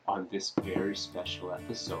on this very special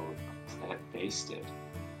episode of Plant Based.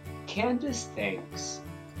 Candace thanks.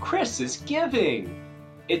 Chris is giving.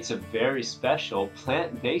 It's a very special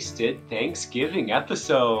plant-based Thanksgiving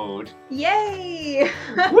episode. Yay!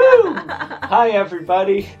 Woo! Hi,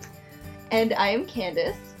 everybody. And I am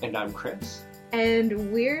Candace. And I'm Chris.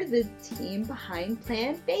 And we're the team behind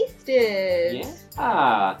Plant Based It.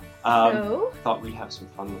 Yeah. So, thought we'd have some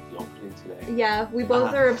fun with the opening today. Yeah, we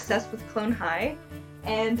both are obsessed with Clone High.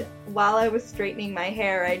 And while I was straightening my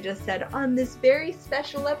hair, I just said, on this very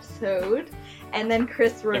special episode. And then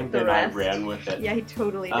Chris wrote the rest. And then I ran with it. Yeah, he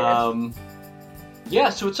totally did. Yeah,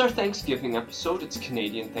 so it's our Thanksgiving episode. It's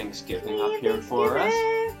Canadian Thanksgiving up here for us.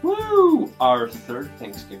 Woo! Our third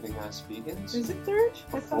Thanksgiving as vegans. Is it third?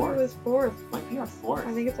 I thought it was fourth. Might be our fourth.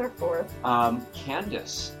 I think it's our fourth.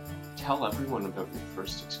 Candace, tell everyone about your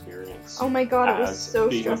first experience. Oh my god, it was so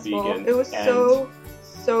stressful. It was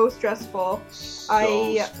so stressful.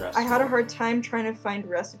 I had a hard time trying to find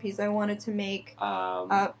recipes I wanted to make.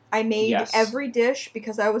 I made every dish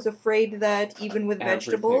because I was afraid that even with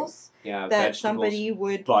vegetables, somebody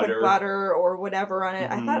would put butter or whatever on it.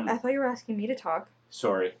 Mm-hmm. I thought you were asking me to talk.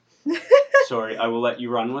 Sorry. I will let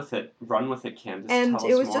you run with it. Run with it, Candace. And tell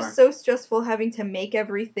it us was more. just so stressful having to make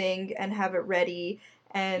everything and have it ready.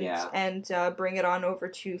 And bring it on over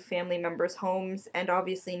to family members' homes, and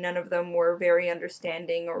obviously none of them were very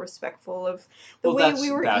understanding or respectful of the way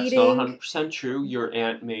we were eating. That's not 100% true. Your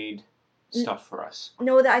aunt made stuff for us.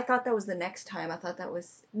 No, I thought that was the next time.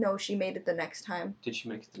 She made it the next time. Did she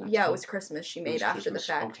make it the next time? Yeah, it was Christmas. She made after the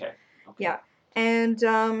fact. Okay. Yeah, and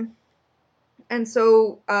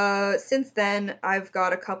so since then I've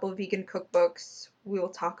got a couple of vegan cookbooks. We will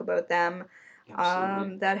talk about them.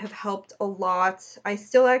 That have helped a lot. I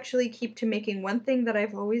still actually keep to making one thing that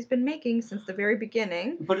I've always been making since the very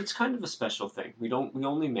beginning. But it's kind of a special thing. We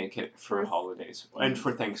only make it for holidays and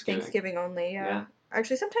for Thanksgiving. Thanksgiving only, yeah.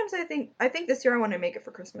 Actually, sometimes I think this year I want to make it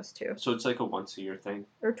for Christmas too. So it's like a once a year thing.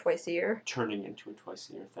 Or twice a year. Turning into a twice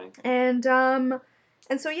a year thing. And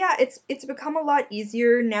so yeah, it's become a lot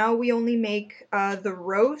easier. Now we only make the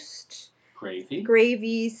roast,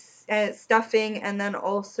 gravy, stuffing, and then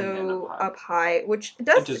also a pie, which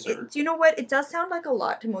does. Do you know what? It does sound like a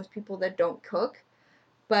lot to most people that don't cook,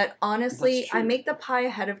 but honestly, I make the pie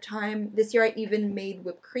ahead of time. This year, I even made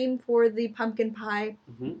whipped cream for the pumpkin pie,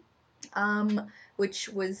 which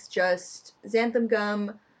was just xanthan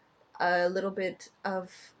gum, a little bit of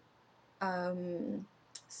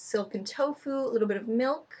silken tofu, a little bit of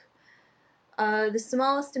milk, the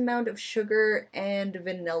smallest amount of sugar, and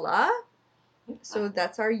vanilla. So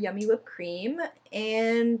that's our yummy whipped cream,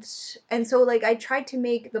 and so like I tried to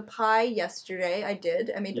make the pie yesterday.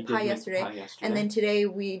 I made the pie yesterday, and then today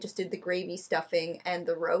we just did the gravy, stuffing, and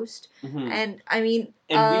the roast. And I mean,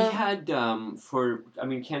 we had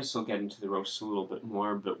Candace will get into the roast a little bit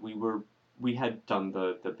more, but we had done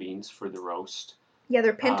the beans for the roast. Yeah,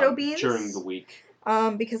 they're pinto beans during the week.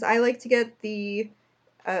 Because I like to get the.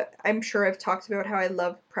 I'm sure I've talked about how I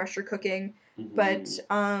love pressure cooking, but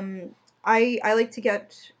I like to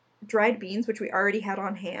get dried beans, which we already had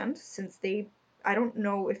on hand, since I don't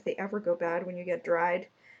know if they ever go bad when you get dried.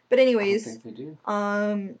 But anyways, I don't think they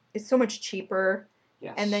do. It's so much cheaper.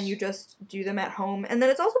 Yes. And then you just do them at home. And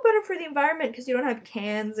then it's also better for the environment because you don't have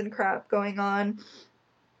cans and crap going on.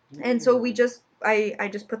 And so I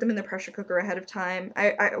just put them in the pressure cooker ahead of time.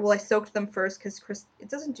 I soaked them first because Chris, it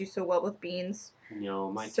doesn't do so well with beans.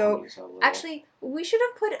 No, my tummy's a little... Actually, we should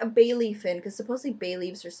have put a bay leaf in because supposedly bay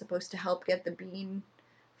leaves are supposed to help get the bean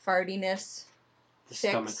fartiness fixed.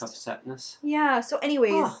 Stomach upsetness. Yeah, so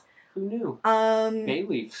anyways... who knew? Bay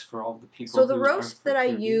leaves for all the people. So the roast that I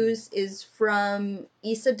use is from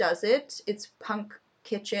Isa Does It. It's Punk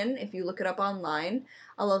Kitchen, if you look it up online.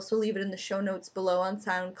 I'll also leave it in the show notes below on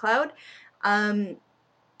SoundCloud.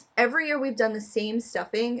 Every year we've done the same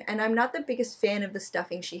stuffing, and I'm not the biggest fan of the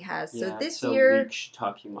stuffing she has. So this year, leek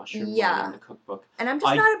shiitake mushroom in the cookbook. And I'm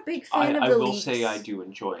just not a big fan of the leeks. I will say I do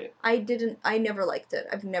enjoy it. I never liked it.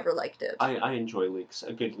 I've never liked it. I enjoy leeks.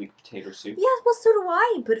 A good leek potato soup. Yeah, well, so do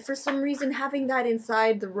I. But for some reason, having that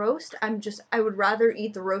inside the roast, I would rather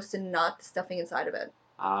eat the roast and not the stuffing inside of it.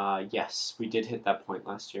 Yes, we did hit that point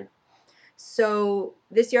last year. So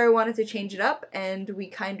this year I wanted to change it up, and we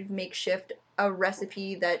kind of makeshift a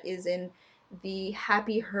recipe that is in the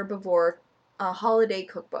Happy Herbivore holiday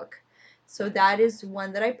cookbook. So that is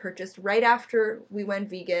one that I purchased right after we went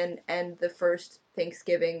vegan and the first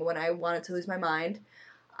Thanksgiving when I wanted to lose my mind.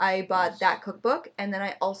 I bought that cookbook, and then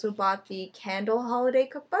I also bought the Candle holiday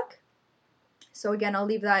cookbook. So again, I'll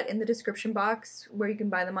leave that in the description box where you can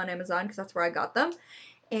buy them on Amazon because that's where I got them.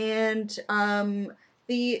 And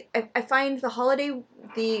I find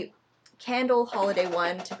the candle holiday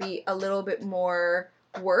one to be a little bit more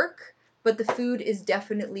work, but the food is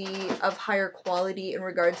definitely of higher quality in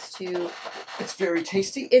regards to It's very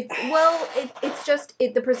tasty. it's just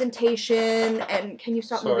the presentation. And can you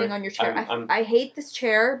stop moving on your chair? I hate this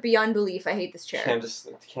chair beyond belief. I hate this chair. Candace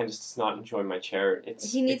does not enjoy my chair.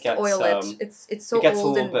 He needs to oil it. It's so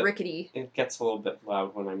old and rickety. It gets a little bit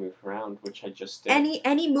loud when I move around, which I just did.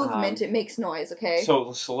 Any movement, it makes noise. Okay.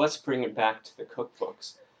 So let's bring it back to the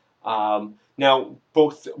cookbooks. Now,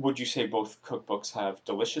 would you say both cookbooks have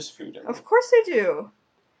delicious food in them? Of course they do.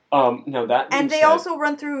 Now that and they also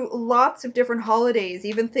run through lots of different holidays,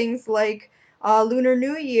 even things like Lunar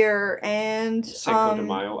New Year and Cinco de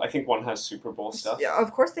Mayo. I think one has Super Bowl stuff. Yeah,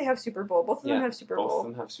 of course they have Super Bowl. Both of them have Super Bowl. Both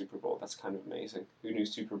of them have Super Bowl. That's kind of amazing. Who knew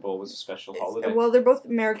Super Bowl was a special holiday? Well, they're both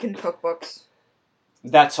American cookbooks.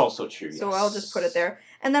 That's also true. So yes. I'll just put it there.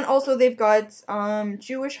 And then also they've got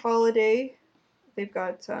Jewish holiday. They've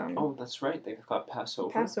got oh, that's right. They've got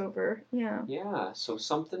Passover. Passover, yeah. Yeah, so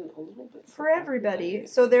something a little bit for everybody.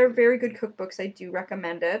 So they're very good cookbooks. I do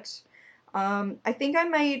recommend it. I think I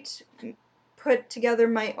might put together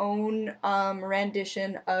my own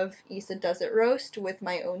rendition of Isa Does It Roast with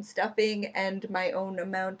my own stuffing and my own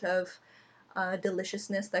amount of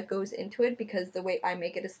deliciousness that goes into it, because the way I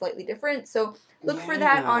make it is slightly different. So look for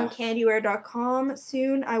that on candyware.com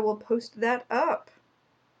soon. I will post that up.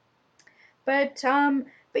 But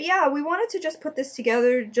yeah, we wanted to just put this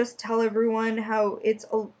together, just tell everyone how it's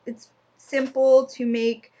simple to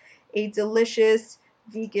make a delicious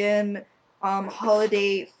vegan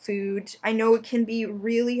holiday food. I know it can be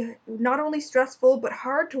really not only stressful but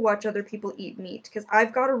hard to watch other people eat meat, because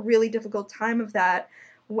I've got a really difficult time of that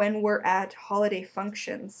when we're at holiday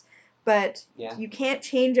functions. But you can't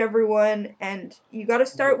change everyone, and you got to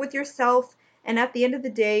start with yourself. And at the end of the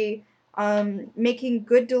day, making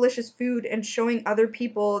good, delicious food and showing other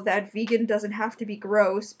people that vegan doesn't have to be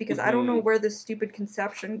gross, because I don't know where this stupid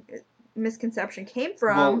misconception came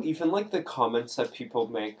from. Well, even like the comments that people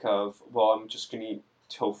make of, well, I'm just gonna eat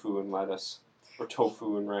tofu and lettuce, or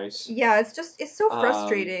tofu and rice. Yeah, it's so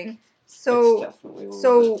frustrating. So it's definitely a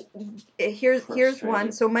little bit here's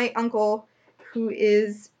one. So my uncle, who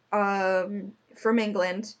is from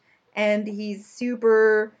England, and he's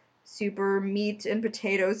super meat and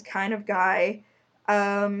potatoes kind of guy.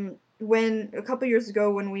 When a couple years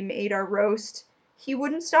ago when we made our roast, he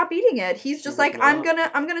wouldn't stop eating it. He's just like, I'm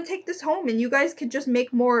gonna take this home, and you guys could just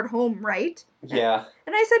make more at home, right? Yeah.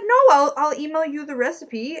 And I said, no, I'll email you the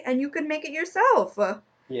recipe, and you can make it yourself.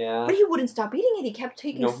 Yeah. But he wouldn't stop eating it. He kept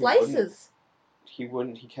taking slices. He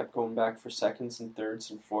wouldn't. He kept going back for seconds and thirds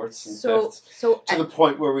and fourths and fifths. So to the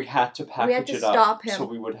point where we had to package it up stop him. So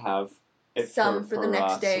we would have some for the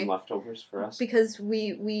next day, some leftovers for us, because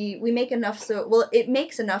we make enough, it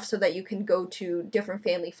makes enough so that you can go to different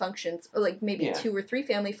family functions, or like maybe 2 or 3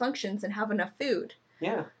 family functions, and have enough food.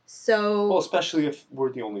 Yeah. So well, especially if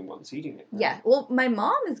we're the only ones eating it. Right? Yeah. Well, my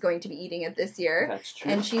mom is going to be eating it this year. That's true.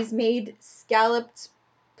 And she's made scalloped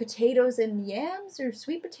potatoes and yams, or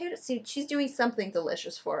sweet potatoes. See, she's doing something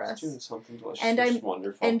delicious for us. She's doing something delicious. And it's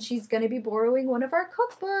wonderful. And she's going to be borrowing one of our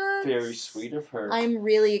cookbooks. Very sweet of her. I'm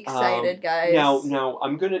really excited, guys. Now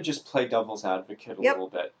I'm going to just play devil's advocate a little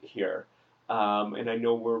bit here. And I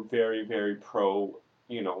know we're very, very pro,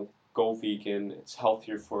 go vegan. It's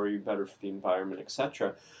healthier for you, better for the environment,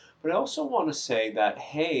 etc. But I also want to say that,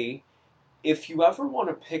 hey, if you ever want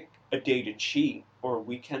to pick a day to cheat or a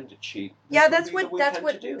weekend to cheat, that's what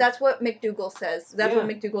McDougall says. That's what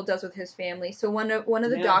McDougall does with his family. So one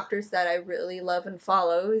of the doctors that I really love and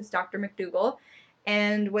follow is Dr. McDougall,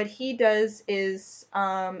 and what he does is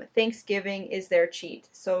Thanksgiving is their cheat.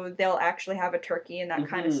 So they'll actually have a turkey and that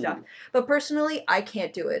kind of stuff. But personally, I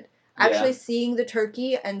can't do it. Actually seeing the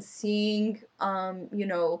turkey and seeing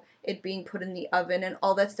it being put in the oven and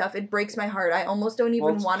all that stuff, it breaks my heart. I almost don't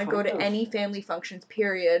even want to go to any family functions,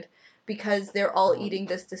 period, because they're all eating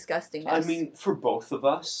this disgustingness. I mean, for both of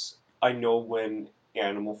us, I know when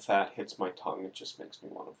animal fat hits my tongue, it just makes me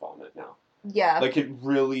want to vomit now. Yeah. Like,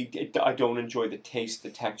 I don't enjoy the taste, the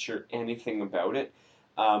texture, anything about it.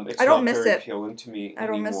 It's I don't not miss very it. appealing to me I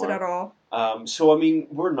don't miss it at all. So, I mean,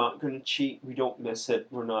 we're not going to cheat. We don't miss it.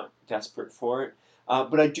 We're not desperate for it.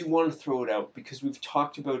 But I do want to throw it out, because we've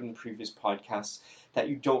talked about in previous podcasts that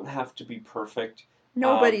you don't have to be perfect.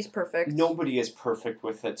 Nobody's perfect. Nobody is perfect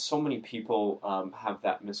with it. So many people have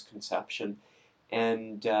that misconception.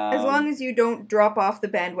 And as long as you don't drop off the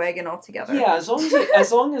bandwagon altogether. Yeah, as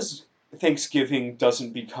long as Thanksgiving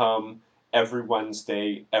doesn't become every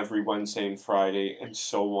Wednesday and Friday and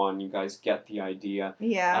so on, you guys get the idea.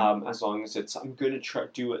 Yeah. As long as I'm going to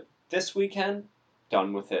do it this weekend,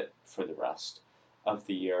 done with it for the rest of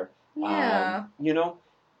the year. Yeah. You know,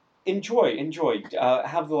 enjoy.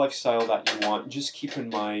 Have the lifestyle that you want. Just keep in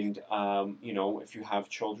mind, you know, if you have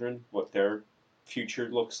children, what their future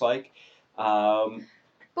looks like. Um,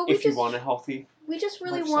 But if you want a healthy we just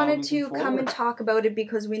really lifestyle wanted moving to come and forward. talk about it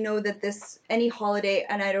because we know that any holiday,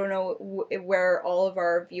 and I don't know where all of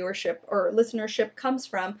our viewership or listenership comes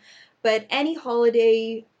from, but any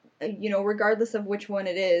holiday, regardless of which one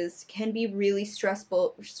it is, can be really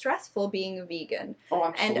stressful being a vegan. Oh,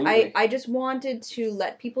 And absolutely. I just wanted to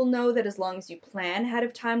let people know that as long as you plan ahead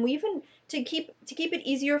of time, we even to keep it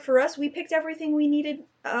easier for us, we picked everything we needed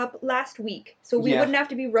up last week, so we Yeah. wouldn't have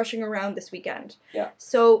to be rushing around this weekend. Yeah.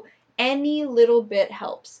 So any little bit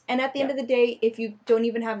helps. And at the end Yeah. of the day, if you don't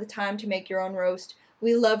even have the time to make your own roast,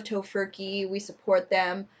 we love Tofurkey. We support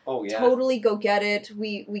them. Oh yeah. Totally go get it.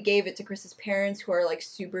 We gave it to Chris's parents, who are like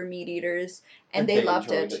super meat eaters, and they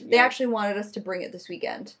loved enjoyed it. it, They yeah. actually wanted us to bring it this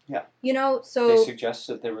weekend. Yeah. They They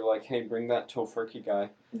suggested, they were like, "Hey, bring that Tofurkey guy."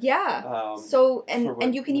 Yeah. So and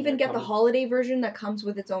you can when even they're get the coming. holiday version that comes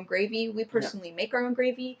with its own gravy. We personally make our own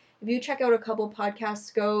gravy. If you check out a couple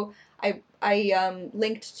podcasts ago, I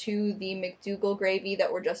linked to the McDougal gravy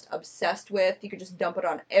that we're just obsessed with. You could just dump it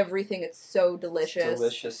on everything. It's so delicious. It's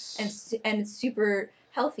delicious. And it's super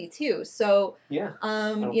healthy too. So Yeah. I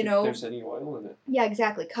don't think there's any oil in it. yeah,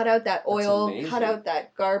 exactly. Cut out that oil, cut out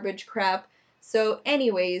that garbage crap. So,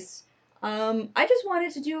 anyways, I just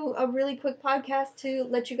wanted to do a really quick podcast to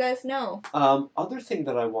let you guys know. Other thing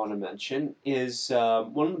that I want to mention is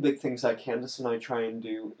one of the big things that Candace and I try and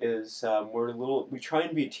do is we try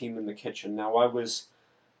and be a team in the kitchen. Now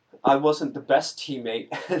I wasn't the best teammate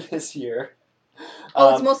this year.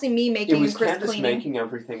 It's mostly me making. It was and Chris Candace cleaning. making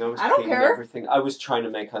everything. I was don't cleaning care. everything. I was trying to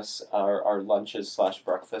make us our lunches /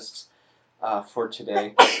 breakfasts for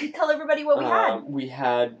today. Tell everybody what we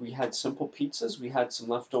had. We had simple pizzas. We had some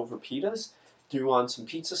leftover pitas. Threw on some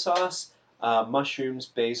pizza sauce, mushrooms,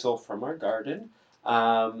 basil from our garden,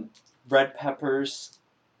 red peppers,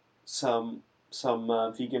 some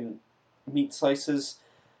vegan meat slices,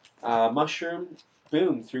 mushroom.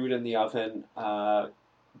 Boom! Threw it in the oven.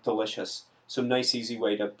 Delicious. So nice, easy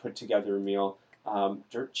way to put together a meal.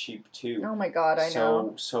 Dirt cheap too. Oh my god, I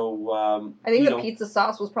know. So I think the pizza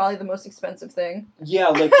sauce was probably the most expensive thing. Yeah,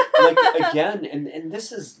 like again, and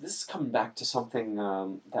this is coming back to something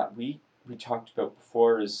that we talked about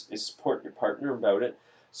before is support your partner about it,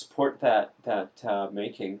 support that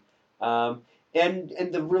making, and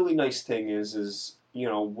the really nice thing is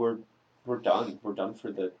we're done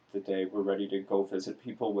for the day. We're ready to go visit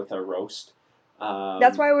people with our roast.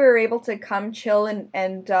 That's why we were able to come chill and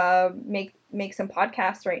make some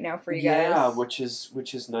podcasts right now for you guys. Yeah, which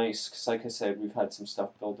is nice because, like I said, we've had some stuff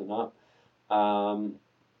building up.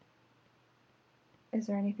 Is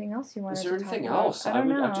there anything else you wanted Is there to anything talk about? else?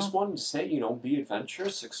 I just wanted to say, be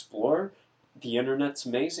adventurous, explore. The internet's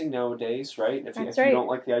amazing nowadays, right? If you don't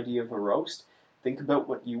like the idea of a roast, think about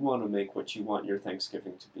what you want to make, what you want your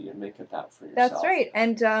Thanksgiving to be, and make it that for yourself. That's right.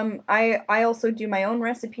 And I also do my own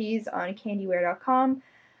recipes on candyware.com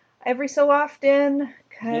every so often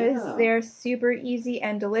because they're super easy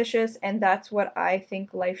and delicious, and that's what I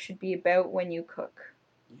think life should be about when you cook.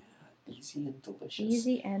 Easy and delicious.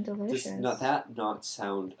 Easy and delicious. Does that not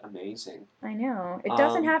sound amazing? I know. It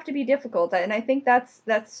doesn't have to be difficult, and I think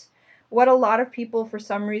that's what a lot of people for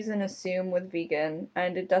some reason assume with vegan,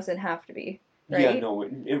 and it doesn't have to be. Right? Yeah, no,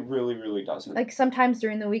 it really, really doesn't. Like sometimes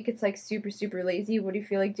during the week it's like super, super lazy. What do you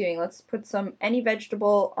feel like doing? Let's put any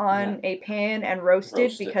vegetable on a pan and roast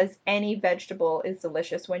it because any vegetable is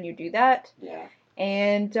delicious when you do that. Yeah.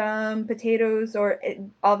 And potatoes,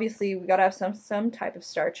 obviously we gotta have some type of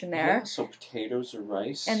starch in there. Yeah, so potatoes or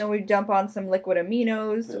rice. And then we dump on some liquid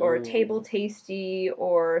aminos or Table Tasty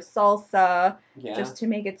or salsa, just to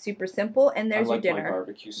make it super simple. And there's your dinner. I like my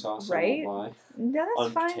barbecue sauce. Right? I won't lie. No, that's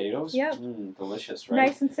on fine. Potatoes. Yep. Delicious, right?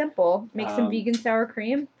 Nice and simple. Make some vegan sour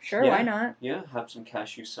cream. Sure, why not? Yeah, have some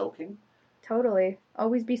cashew soaking. Totally.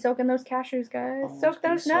 Always be soaking those cashews, guys. Soak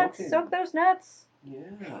those nuts. Soak those nuts.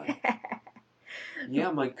 Yeah.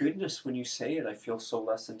 Yeah, my goodness, when you say it, I feel so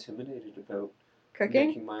less intimidated about cooking,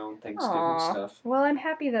 making my own Thanksgiving stuff. Well, I'm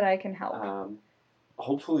happy that I can help.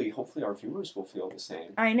 Hopefully our viewers will feel the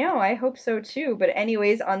same. I know, I hope so too. But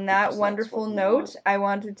anyways, on that wonderful note, I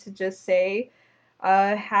wanted to just say,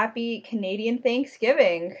 happy Canadian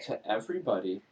Thanksgiving to everybody.